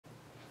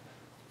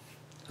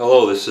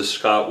Hello, this is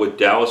Scott with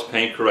Dallas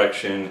Paint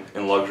Correction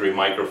and Luxury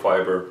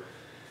Microfiber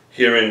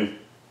here in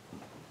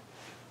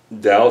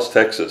Dallas,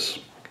 Texas.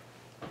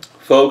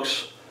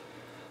 Folks,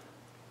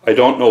 I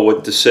don't know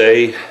what to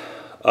say.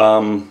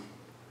 In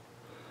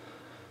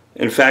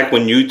fact,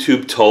 when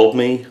YouTube told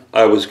me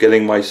I was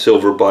getting my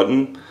silver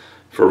button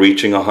for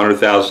reaching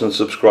 100,000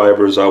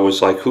 subscribers, I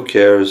was like, who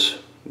cares?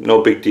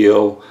 No big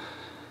deal.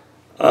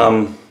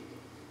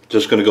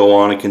 Just going to go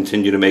on and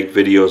continue to make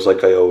videos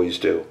like I always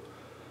do.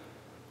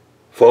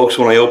 Folks,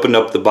 when I opened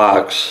up the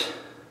box,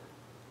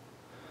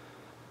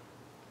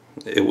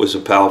 it was a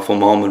powerful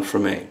moment for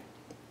me.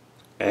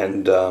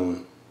 And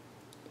I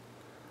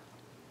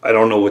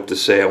don't know what to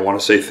say. I want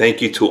to say thank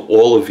you to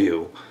all of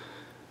you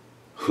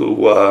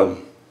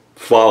who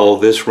follow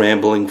this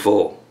rambling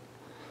fool.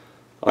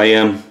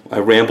 I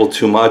ramble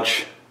too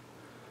much.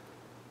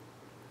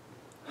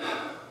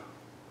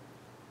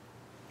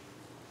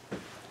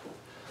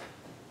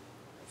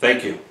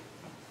 Thank you.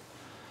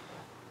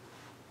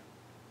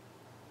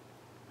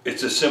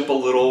 It's a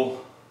simple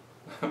little,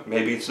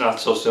 maybe it's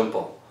not so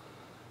simple.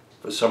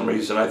 For some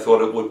reason I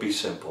thought it would be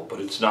simple, but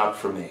it's not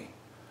for me.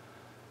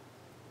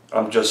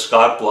 I'm just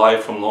Scott Bly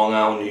from Long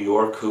Island, New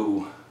York,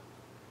 who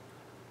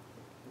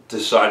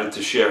decided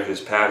to share his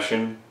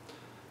passion,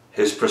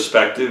 his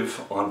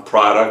perspective on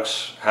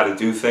products, how to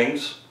do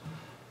things.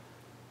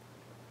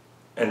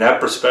 And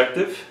that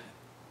perspective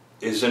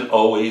isn't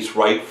always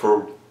right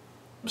for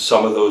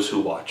some of those who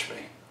watch me.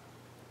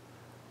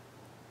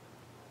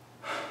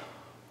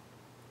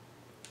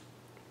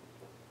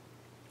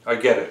 I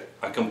get it.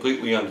 I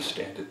completely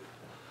understand it.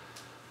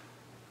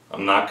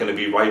 I'm not going to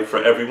be right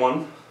for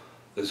everyone.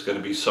 There's going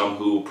to be some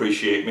who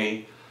appreciate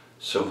me,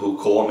 some who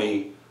call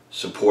me,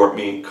 support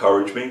me,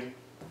 encourage me.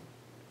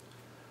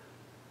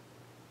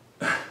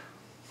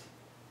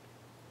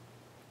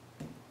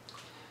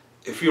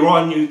 If you're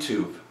on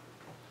YouTube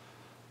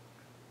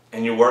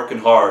and you're working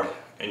hard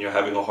and you're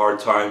having a hard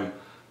time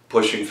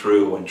pushing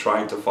through and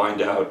trying to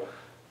find out,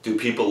 do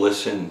people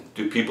listen?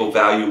 Do people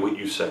value what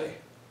you say?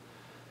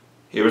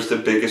 Here's the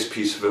biggest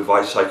piece of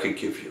advice I could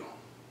give you.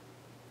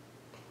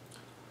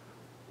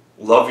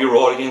 Love your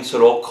audience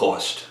at all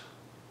cost.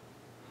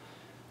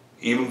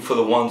 Even for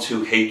the ones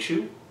who hate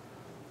you,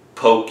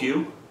 poke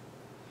you.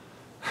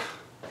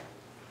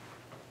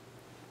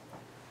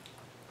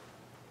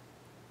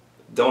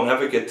 Don't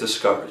ever get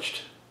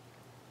discouraged.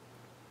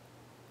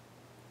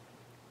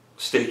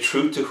 Stay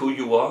true to who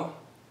you are.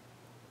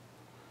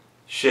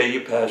 Share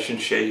your passion,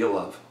 share your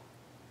love.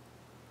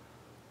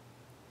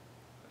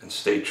 And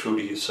stay true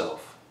to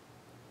yourself.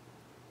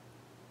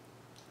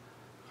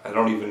 I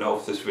don't even know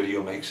if this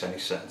video makes any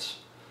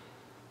sense.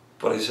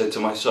 But I said to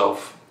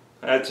myself,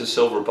 that's a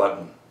silver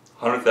button.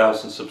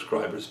 100,000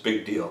 subscribers,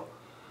 big deal.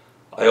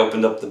 I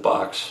opened up the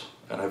box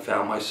and I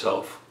found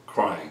myself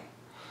crying.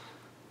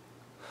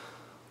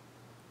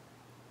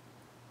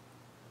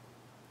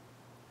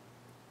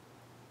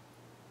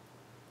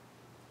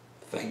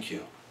 Thank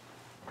you.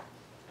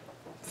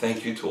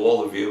 Thank you to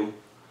all of you.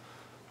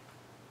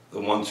 The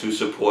ones who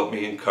support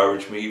me,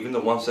 encourage me, even the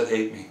ones that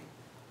hate me.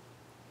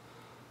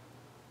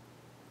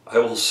 I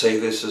will say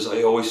this as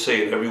I always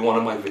say in every one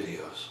of my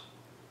videos.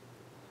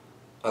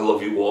 I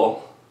love you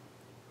all,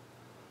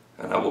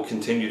 and I will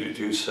continue to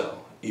do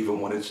so, even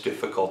when it's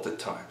difficult at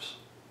times.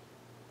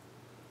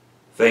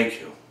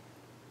 Thank you.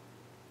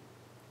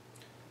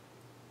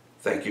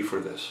 Thank you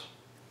for this.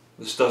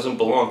 This doesn't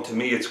belong to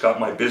me. It's got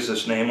my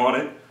business name on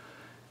it.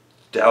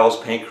 Dallas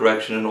Paint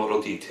Correction and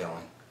Auto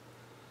Detailing.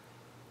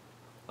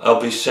 I'll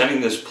be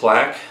sending this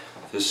plaque,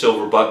 this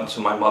silver button,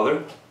 to my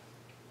mother,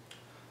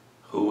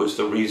 who was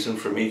the reason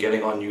for me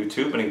getting on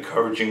YouTube and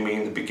encouraging me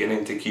in the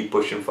beginning to keep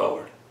pushing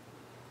forward.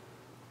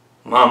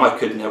 Mom, I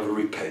could never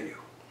repay you.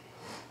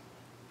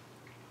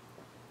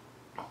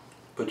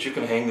 But you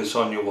can hang this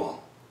on your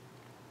wall.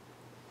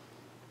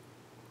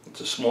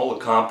 It's a small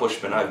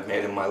accomplishment I've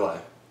made in my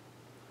life.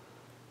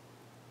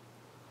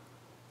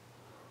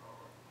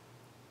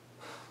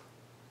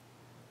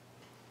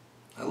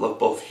 I love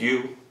both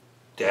you,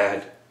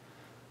 Dad,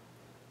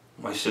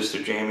 my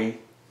sister Jamie,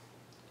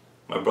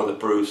 my brother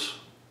Bruce,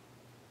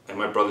 and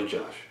my brother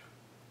Josh.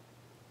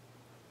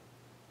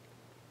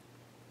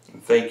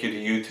 And thank you to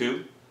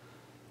YouTube.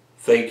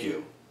 Thank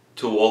you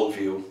to all of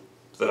you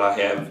that I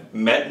have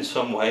met in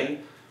some way,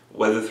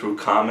 whether through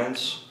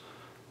comments,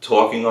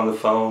 talking on the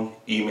phone,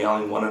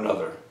 emailing one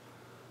another.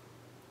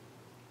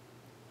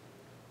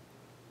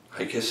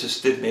 I guess this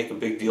did make a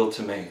big deal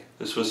to me.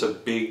 This was a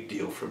big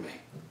deal for me.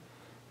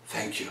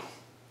 Thank you.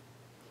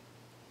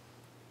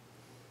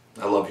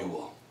 I love you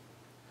all.